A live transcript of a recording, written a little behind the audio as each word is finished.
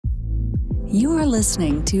You are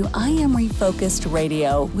listening to I Am Refocused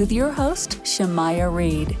Radio with your host, Shamaya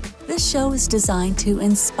Reed. This show is designed to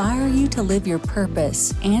inspire you to live your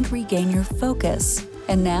purpose and regain your focus.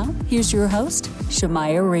 And now, here's your host,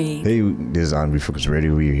 Shamaya Reed. Hey, this is I Am Refocused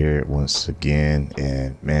Radio. We're here once again.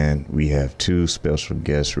 And man, we have two special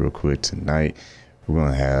guests real quick tonight. We're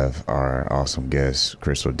going to have our awesome guests,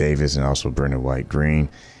 Crystal Davis and also Brenda White Green.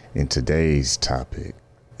 And today's topic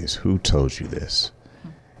is Who Told You This?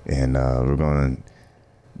 And we're going to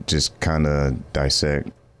just kind of dissect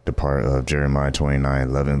the part of Jeremiah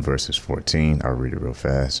 29:11 verses 14. I'll read it real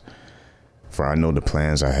fast. For I know the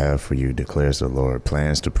plans I have for you, declares the Lord,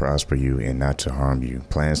 plans to prosper you and not to harm you,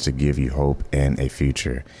 plans to give you hope and a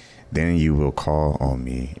future. Then you will call on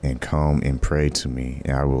me and come and pray to me,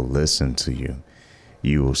 and I will listen to you.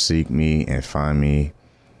 You will seek me and find me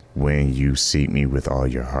when you seek me with all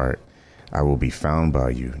your heart. I will be found by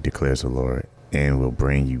you, declares the Lord, and will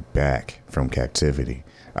bring you back from captivity.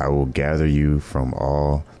 I will gather you from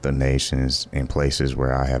all the nations and places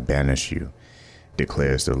where I have banished you,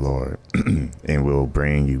 declares the Lord, and will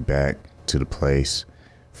bring you back to the place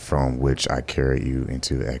from which I carried you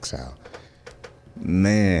into exile.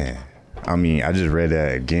 Man, I mean, I just read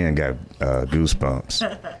that again, got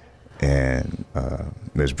goosebumps. And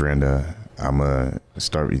Ms. Brenda, I'm going to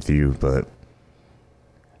start with you, but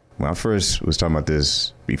when I first was talking about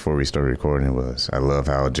this before we started recording I love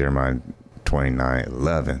how Jeremiah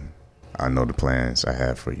 29:11, I know the plans I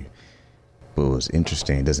have for you. But what's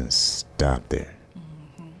interesting, it doesn't stop there.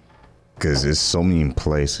 Because there's so many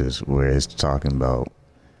places where it's talking about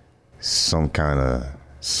some kind of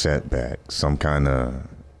setback, some kind of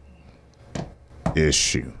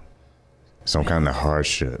issue, some kind of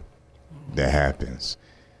hardship that happens.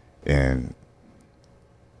 And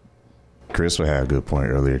Crystal had a good point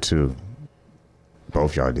earlier too.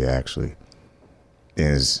 Both y'all did actually.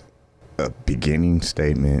 Is a beginning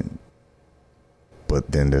statement, but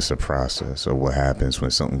then there's a process of what happens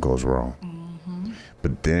when something goes wrong. Mm-hmm.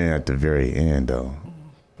 But then at the very end though,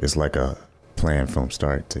 it's like a plan from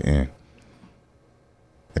start to end.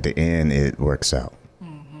 At the end, it works out.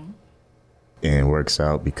 Mm-hmm. And it works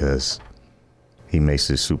out because he makes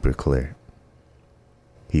it super clear.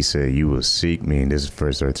 He said, you will seek me, and this is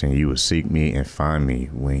verse 13, you will seek me and find me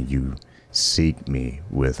when you seek me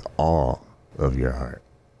with all of your heart.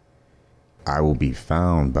 I will be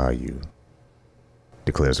found by you,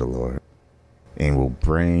 declares the Lord, and will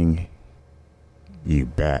bring you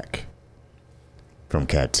back from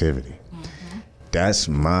captivity. Mm-hmm. That's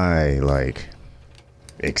my,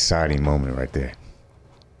 exciting moment right there.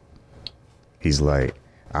 He's like,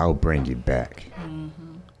 I'll bring you back. Mm-hmm.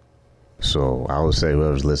 So I would say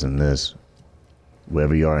whoever's listening to this,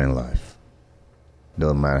 wherever you are in life,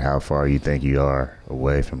 doesn't matter how far you think you are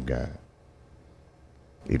away from God,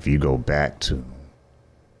 if you go back to him,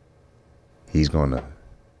 he's going to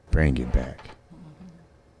bring you back.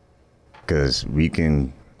 Because we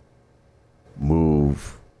can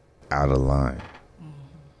move out of line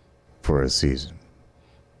for a season.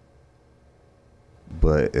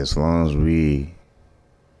 But as long as we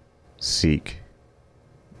seek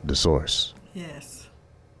the source. Yes.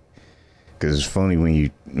 Because it's funny when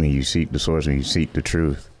you seek the source, when you seek the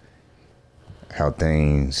truth, how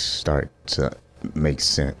things start to make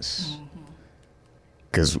sense.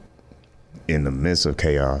 Because in the midst of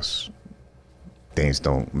chaos, things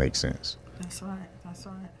don't make sense. That's right. That's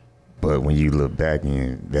right. But when you look back and you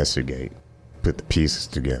investigate, put the pieces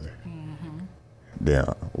together, then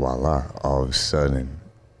voila, all of a sudden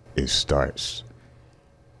it starts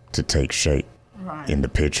to take shape. Right. And the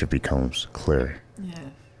picture becomes clear. Yeah.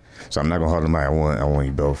 So I'm not gonna hold them out. I want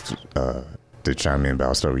you both to chime in, but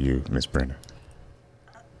I'll start with you, Miss Brenda.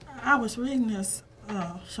 I was reading this,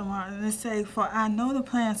 Shamar, and it say, "For I know the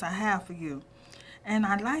plans I have for you," and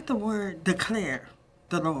I like the word "declare,"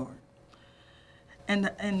 the Lord, and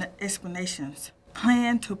the explanations.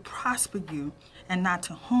 Plan to prosper you and not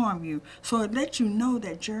to harm you. So it lets you know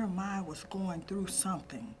that Jeremiah was going through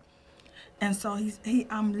something, and so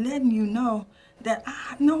I'm letting you know that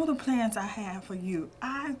I know the plans I have for you.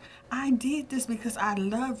 I did this because I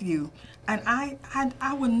love you, and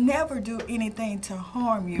I would never do anything to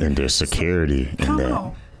harm you. And there's security in that. Come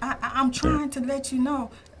on, I'm trying to let you know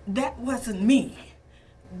that wasn't me.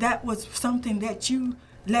 That was something that you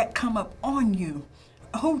let come up on you.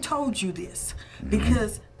 Who told you this?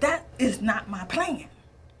 Because that is not my plan.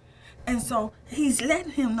 And so he's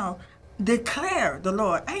letting him know. Declare the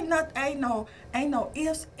Lord. Ain't no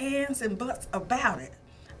ifs, ands, and buts about it.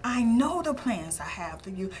 I know the plans I have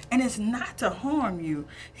for you, and it's not to harm you.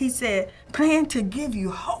 He said, plan to give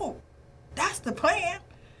you hope. That's the plan.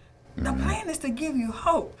 The plan is to give you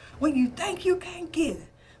hope. When you think you can't get it,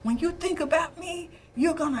 when you think about me,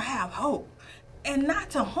 you're going to have hope and not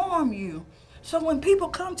to harm you. So when people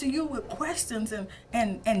come to you with questions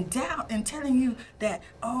and doubt and telling you that,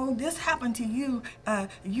 oh, this happened to you,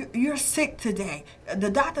 you're sick today.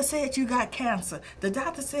 The doctor said you got cancer. The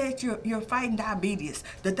doctor said you're fighting diabetes.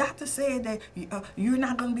 The doctor said that you're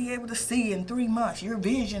not going to be able to see in 3 months. Your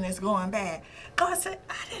vision is going bad. God said,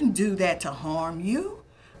 I didn't do that to harm you.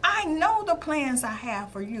 I know the plans I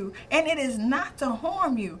have for you, and it is not to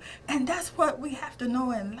harm you. And that's what we have to know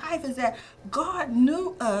in life, is that God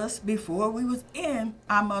knew us before we was in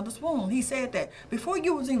our mother's womb. He said that before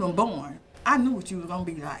you was even born, I knew what you was going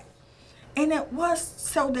to be like. And it was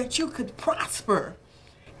so that you could prosper.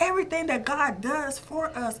 Everything that God does for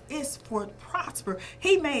us is for prosper.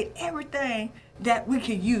 He made everything that we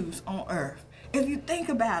can use on earth. If you think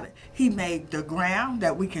about it, he made the ground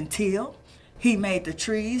that we can till. He made the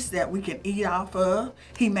trees that we can eat off of.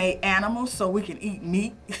 He made animals so we can eat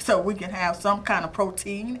meat, so we can have some kind of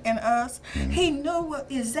protein in us. He knew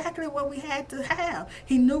exactly what we had to have.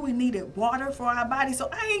 He knew we needed water for our body.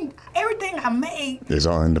 So everything I made is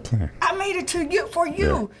all in the plan. I made it to you for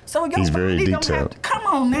you. Yeah. So your He's body very don't have detailed. to, come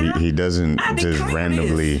on now. He doesn't just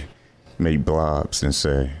randomly make blobs and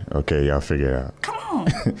say, okay, y'all figure it out. Come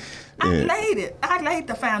on. I laid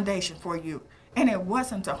the foundation for you. And it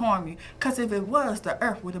wasn't to harm you, because if it was, the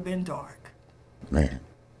earth would have been dark. Man,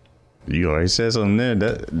 you already said something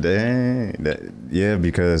there. Yeah,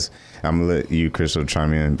 because I'm going to let you, Crystal,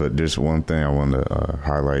 chime in. But there's one thing I want to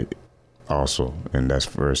highlight also, and that's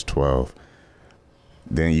verse 12.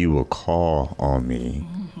 Then you will call on me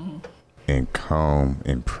and come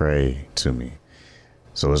and pray to me.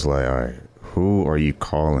 So it's like, all right, who are you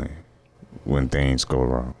calling when things go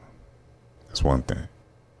wrong? That's one thing.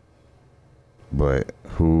 But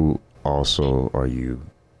who also are you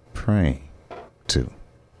praying to?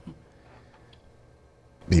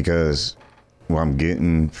 Because what I'm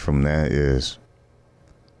getting from that is,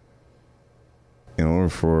 in order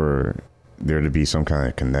for there to be some kind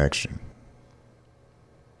of connection,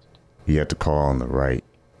 you have to call on the right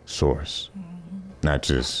source, not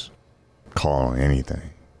just call on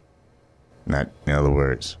anything. Not, in other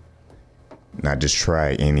words, not just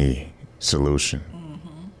try any solution.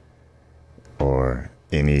 Or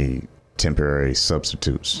any temporary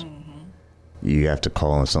substitutes. You have to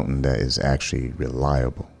call on something that is actually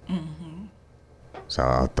reliable. So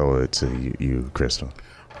I'll throw it to you, Crystal.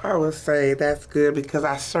 I would say that's good, because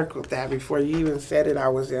I circled that before you even said it. I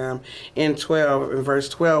was in verse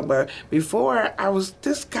 12. But before, I was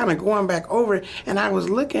just kind of going back over it, and I was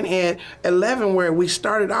looking at 11 where we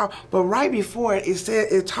started off. But right before it,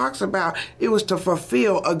 it talks about it was to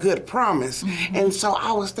fulfill a good promise. And so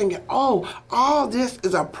I was thinking, oh, all this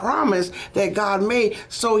is a promise that God made.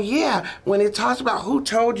 So yeah, when it talks about who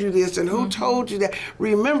told you this and who told you that,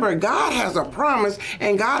 remember, God has a promise,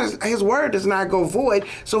 and His word does not go void.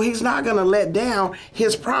 So he's not going to let down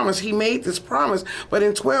his promise. He made this promise. But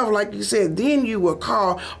in 12, like you said, then you will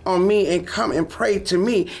call on me and come and pray to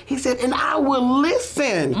me. He said, and I will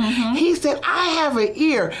listen. He said, I have an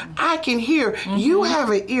ear. I can hear. You have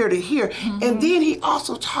an ear to hear. And then he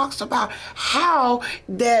also talks about how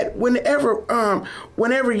that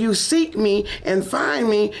whenever you seek me and find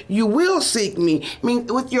me, you will seek me. I mean,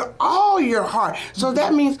 with all your heart. So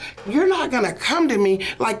that means you're not going to come to me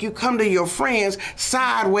like you come to your friends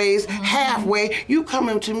sideways, halfway. You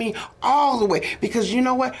coming to me all the way, because you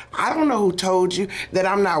know what? I don't know who told you that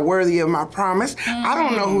I'm not worthy of my promise. I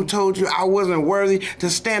don't know who told you I wasn't worthy to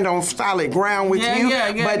stand on solid ground with you.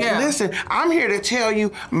 But listen, I'm here to tell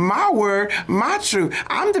you my word, my truth.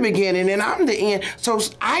 I'm the beginning and I'm the end. So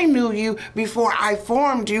I knew you before I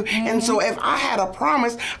formed you. And so if I had a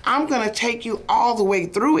promise, I'm going to take you all the way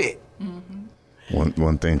through it.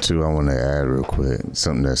 One thing too I want to add real quick,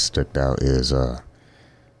 something that stuck out is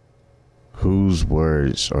whose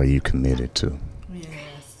words are you committed to?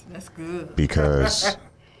 Yes, that's good. Because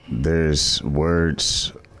there's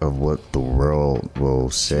words of what the world will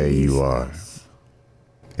say you are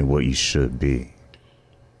and what you should be.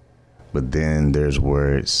 But then there's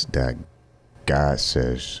words that God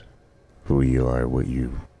says who you are, what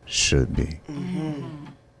you should be.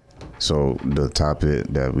 So the topic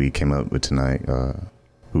that we came up with tonight,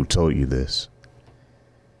 who told you this?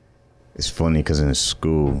 It's funny because in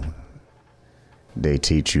school, they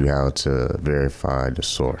teach you how to verify the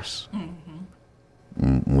source.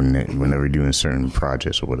 Whenever you're doing certain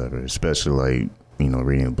projects or whatever, especially like,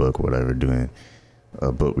 reading a book or whatever, doing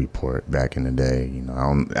a book report back in the day,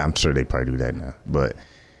 I'm sure they probably do that now, but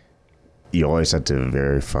you always have to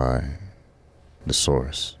verify the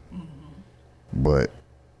source. But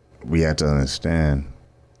we have to understand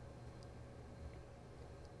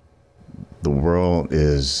the world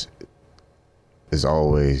is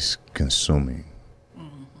always consuming.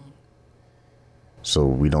 So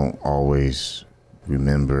we don't always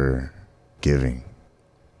remember giving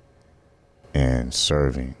and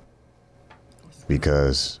serving,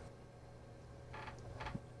 because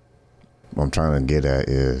what I'm trying to get at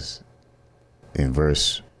is in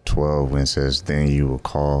verse 12 when it says, then you will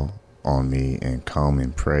call on me and come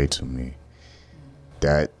and pray to me.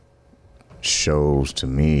 That shows to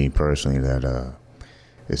me personally that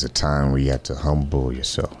it's a time where you have to humble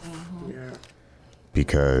yourself. Yeah.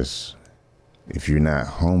 Because if you're not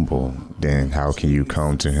humble, then how can you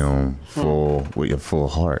come to him with your full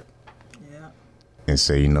heart and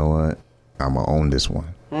say, you know what, I'm gonna own this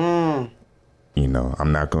one. You know,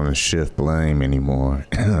 I'm not gonna shift blame anymore.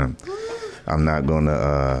 I'm not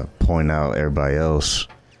gonna point out everybody else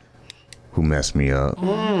who messed me up.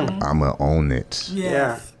 I'm gonna own it.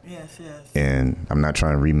 Yes. And I'm not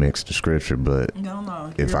trying to remix the scripture, but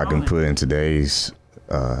No, if I can put in today's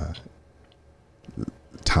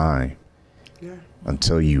time,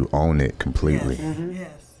 until you own it completely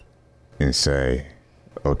and say,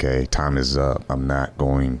 okay, time is up. I'm not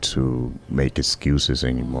going to make excuses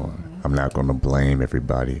anymore. I'm not going to blame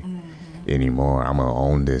everybody anymore. I'm going to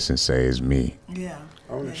own this and say it's me. Yeah.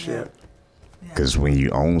 Ownership. Because when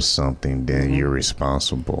you own something, then you're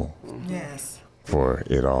responsible for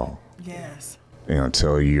it all. Yes. And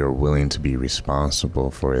until you're willing to be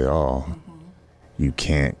responsible for it all, you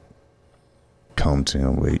can't come to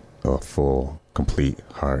him with a full, complete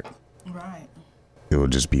heart. Right. It will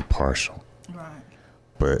just be partial. Right.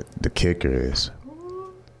 But the kicker is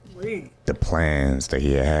the plans that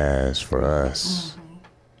he has for us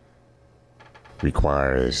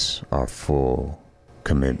requires our full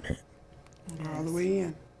commitment. All the way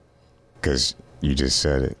in. Because you just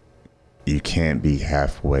said it. You can't be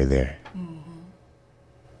halfway there.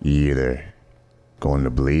 You're either going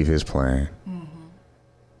to believe his plan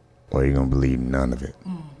or you're going to believe none of it.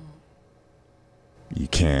 You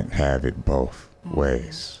can't have it both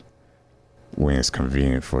ways when it's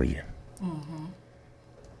convenient for you.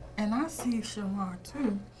 And I see, Shamar,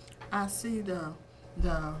 too, I see the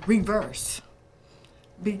reverse.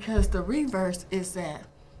 Because the reverse is that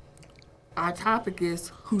our topic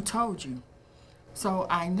is who told you. So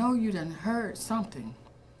I know you done heard something.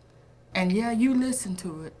 And yeah, you listened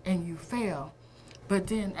to it and you fell. But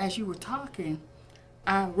then as you were talking,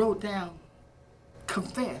 I wrote down,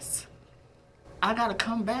 confess. I got to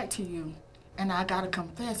come back to you and I got to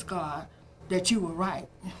confess, God, that you were right.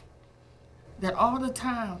 That all the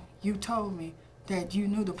time you told me that you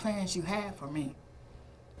knew the plans you had for me.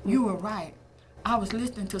 You were right. I was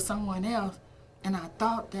listening to someone else and I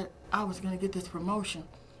thought that I was going to get this promotion.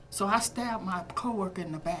 So I stabbed my coworker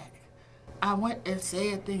in the back. I went and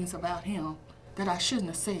said things about him that I shouldn't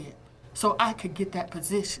have said so I could get that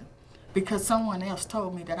position because someone else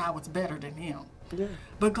told me that I was better than him. Yeah.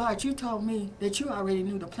 But God, you told me that you already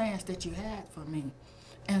knew the plans that you had for me.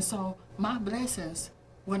 And so my blessings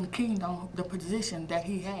wasn't keen on the position that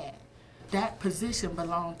he had. That position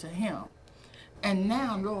belonged to him. And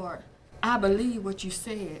now, Lord, I believe what you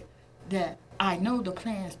said, that I know the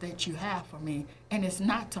plans that you have for me, and it's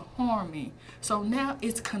not to harm me. So now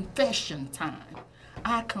it's confession time.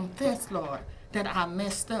 I confess, Lord, that I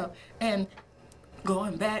messed up. And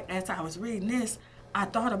going back, as I was reading this, I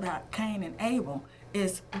thought about Cain and Abel.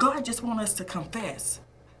 Is God just want us to confess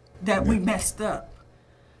that we messed up,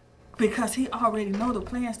 because he already know the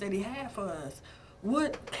plans that he had for us.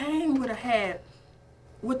 What Cain would have had,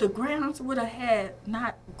 what the grounds would have had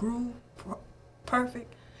not grew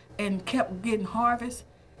perfect and kept getting harvest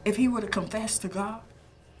if he would have confessed to God?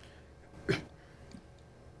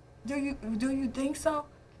 Do you think so?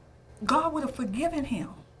 God would have forgiven him.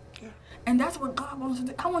 Yeah. And that's what God wants to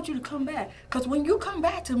do. I want you to come back, because when you come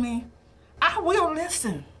back to me, I will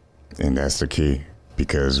listen. And that's the key,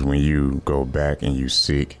 because when you go back and you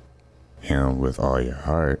seek him with all your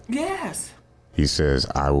heart, yes, he says,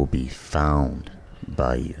 I will be found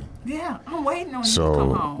by you. Yeah, I'm waiting on you to come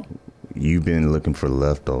home. You've been looking for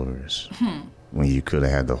leftovers when you could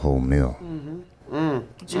have had the whole meal.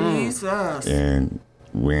 Jesus. And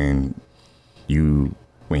when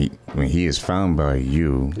he is found by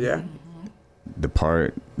you,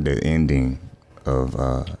 the ending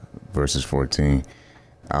of verses 14,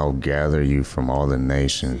 I'll gather you from all the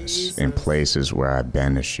nations in places where I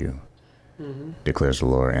banish you, declares the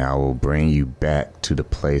Lord, and I will bring you back to the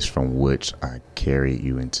place from which I carried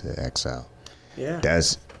you into exile. Yeah.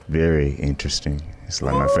 That's very interesting. It's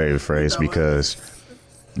like my favorite phrase, because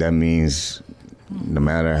that means no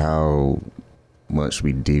matter how much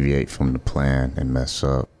we deviate from the plan and mess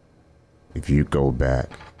up, if you go back,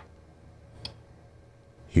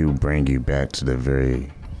 he will bring you back to the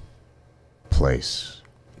very place.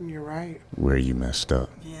 You're right. Where you messed up.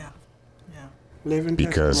 Yeah. Living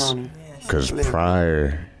testimony. Because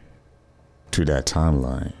prior to that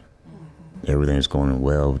timeline, everything's going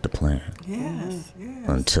well with the plan. Yes.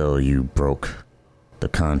 Until you broke the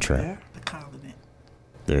contract. Yeah. The covenant.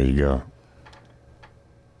 There you go.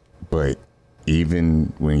 But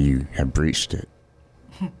even when you have breached it,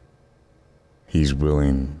 he's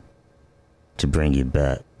willing to bring you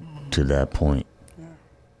back to that point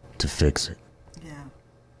to fix it. Yeah.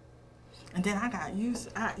 And then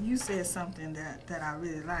you said something that I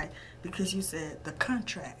really like, because you said the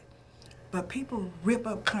contract. But people rip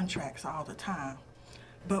up contracts all the time.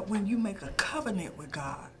 But when you make a covenant with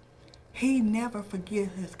God, he never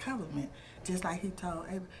forgets his covenant. Just like he told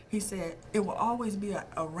Abraham, he said, it will always be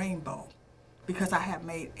a rainbow because I have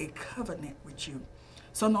made a covenant with you.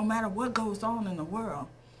 So no matter what goes on in the world,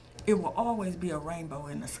 it will always be a rainbow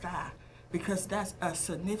in the sky, because that's a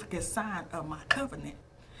significant sign of my covenant.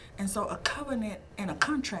 And so a covenant and a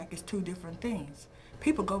contract is two different things.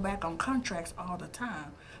 People go back on contracts all the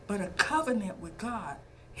time, but a covenant with God,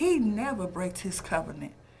 he never breaks his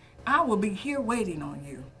covenant. I will be here waiting on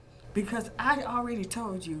you, because I already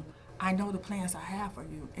told you, I know the plans I have for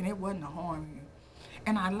you, and it wasn't to harm you.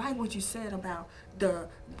 And I like what you said about the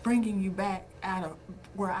bringing you back out of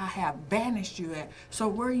where I have banished you at. So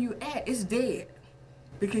where you at, it's dead,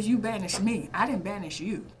 because you banished me. I didn't banish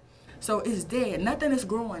you. So it's dead. Nothing is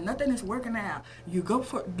growing. Nothing is working out. You go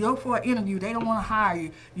for an interview. They don't want to hire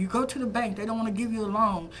you. You go to the bank. They don't want to give you a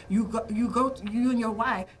loan. You and your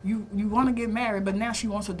wife. You want to get married, but now she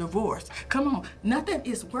wants a divorce. Come on. Nothing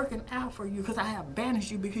is working out for you because I have banished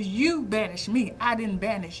you, because you banished me. I didn't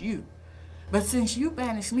banish you. But since you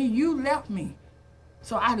banished me, you left me.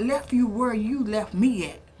 So I left you where you left me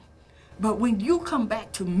at. But when you come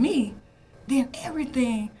back to me, then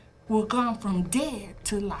everything will come from dead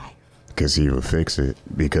to life. Because he will fix it.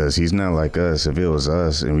 Because he's not like us. If it was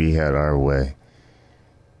us and we had our way,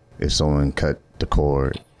 if someone cut the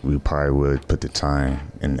cord, we probably would put the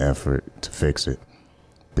time and effort to fix it.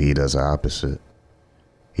 But he does the opposite.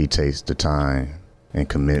 He takes the time and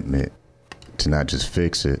commitment to not just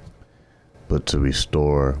fix it, but to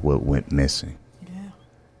restore what went missing. Yeah.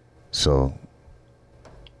 So,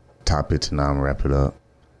 top it, and now I'm gonna wrap it up.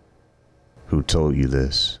 Who told you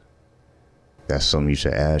this? That's something you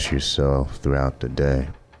should ask yourself throughout the day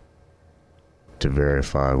to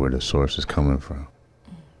verify where the source is coming from.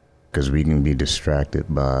 Because we can be distracted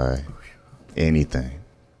by anything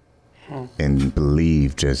and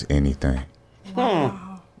believe just anything.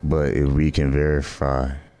 But if we can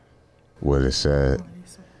verify what it said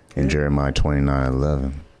in Jeremiah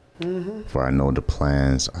 29:11, for I know the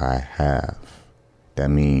plans I have. That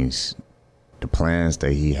means the plans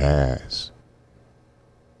that he has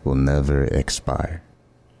will never expire.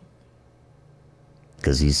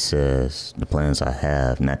 Because he says, the plans I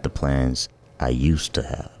have, not the plans I used to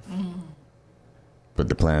have, but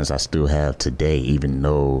the plans I still have today, even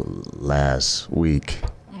though last week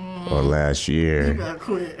or last year, You gotta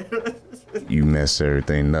quit. you messed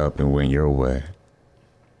everything up and went your way.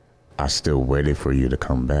 I still waited for you to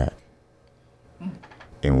come back.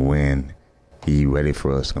 And when he waited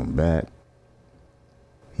for us to come back,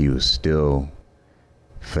 he was still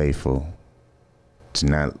faithful to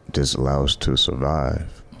not just allow us to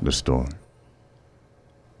survive the storm,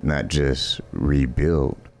 not just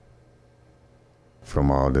rebuild from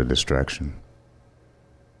all the distraction,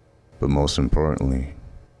 but most importantly,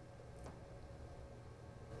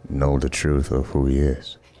 know the truth of who he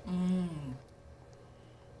is.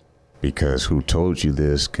 Because who told you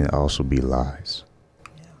this can also be lies.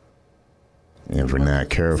 And if we're not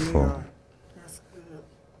careful,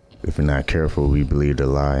 we believe the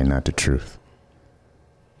lie and not the truth.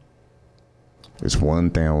 There's one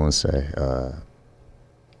thing I want to say.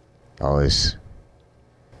 I always,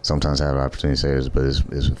 sometimes I have an opportunity to say this, but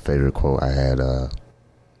it's a favorite quote I had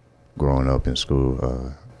growing up in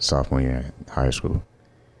school, sophomore year in high school.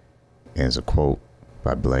 And it's a quote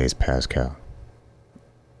by Blaise Pascal.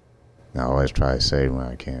 Now, I always try to say it when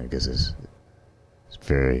I can, because it's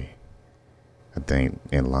very, I think,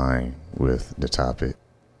 in line with the topic.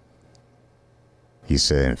 He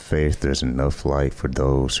said, in faith, there's enough light for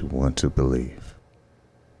those who want to believe,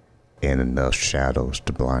 and enough shadows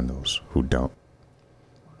to blind those who don't.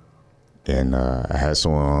 And I had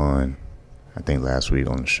someone on, I think last week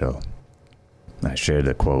on the show, and I shared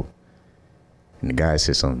the quote, and the guy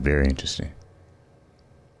said something very interesting.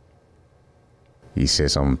 He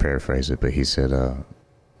said something, paraphrase it, but he said,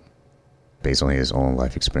 based on his own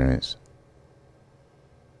life experience.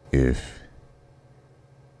 If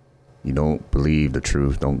you don't believe the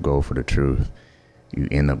truth, don't go for the truth, you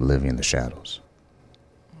end up living in the shadows.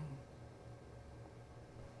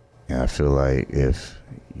 And I feel like if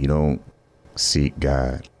you don't seek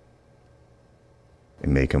God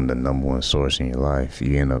and make him the number one source in your life,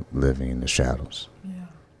 you end up living in the shadows. Yeah,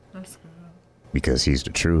 that's good. Because he's the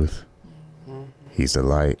truth, he's the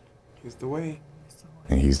light, He's the way.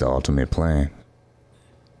 and he's the ultimate plan.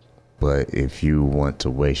 But if you want to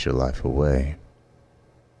waste your life away,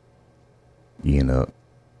 you end up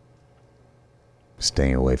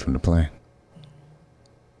staying away from the plan.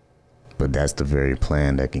 But that's the very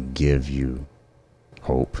plan that can give you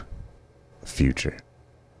hope, a future.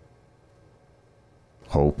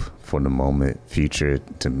 Hope for the moment. Future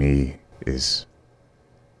to me is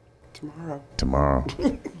tomorrow.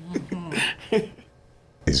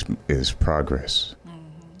 is progress.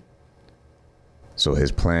 So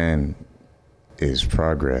his plan is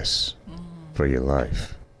progress for your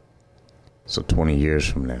life. So 20 years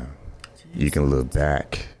from now, you can look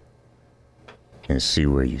back and see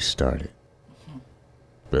where you started.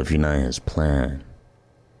 But if you're not in his plan,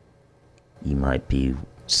 you might be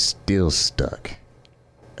still stuck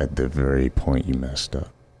at the very point you messed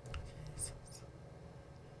up.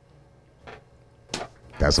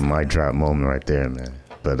 That's a mic drop moment right there, man.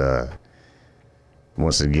 But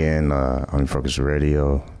once again, on Focus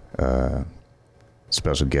Radio,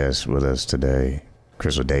 special guest with us today,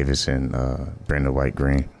 Crystal Davis and Brenda White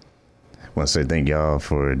Green. I want to say thank y'all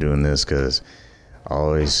for doing this, because I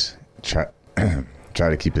always try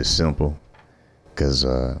to keep it simple, because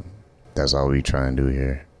that's all we try and do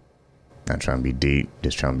here. Not trying to be deep,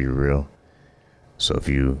 just trying to be real. So if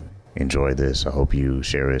you enjoy this, I hope you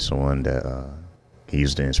share it with someone that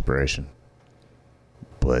use the inspiration.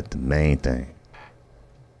 But the main thing,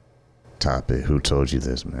 topic, who told you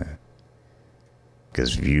this, man?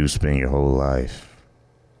 Because if you spend your whole life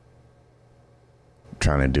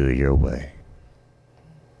trying to do it your way,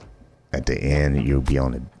 at the end you'll be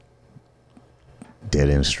on a dead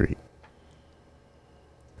end street.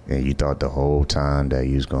 And you thought the whole time that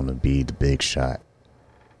you was going to be the big shot,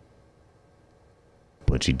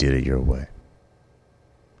 but you did it your way.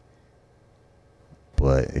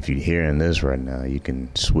 But if you're hearing this right now, you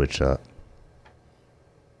can switch up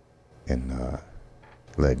and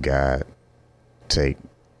let God take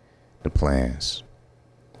the plans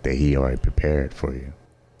that he already prepared for you.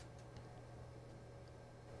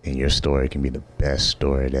 And your story can be the best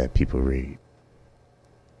story that people read.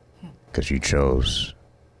 Because you chose,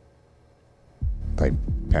 like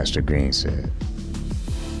Pastor Green said,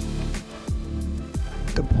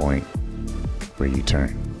 the point where you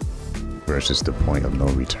turn versus the point of no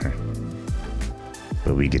return.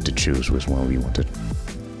 But we get to choose which one we want to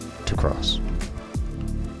cross.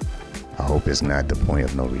 I hope it's not the point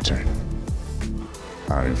of no return.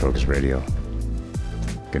 I'm in Focus Radio.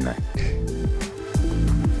 Good night.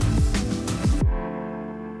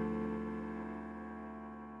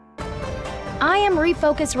 I Am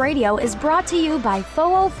Refocus Radio is brought to you by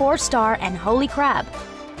Foo 4 Star and Holy Crab.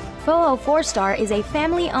 Foo 4 Star is a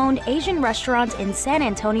family-owned Asian restaurant in San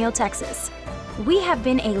Antonio, Texas. We have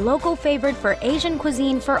been a local favorite for Asian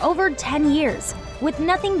cuisine for over 10 years. With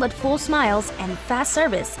nothing but full smiles and fast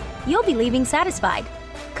service, you'll be leaving satisfied.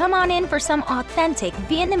 Come on in for some authentic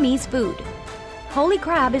Vietnamese food. Holy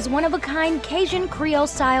Crab is one-of-a-kind Cajun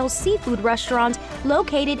Creole-style seafood restaurant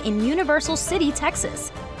located in Universal City,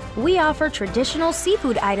 Texas. We offer traditional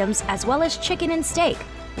seafood items as well as chicken and steak.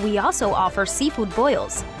 We also offer seafood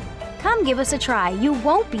boils. Come give us a try, you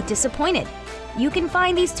won't be disappointed. You can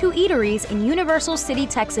find these two eateries in Universal City,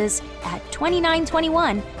 Texas at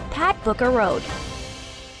 2921 Pat Booker Road.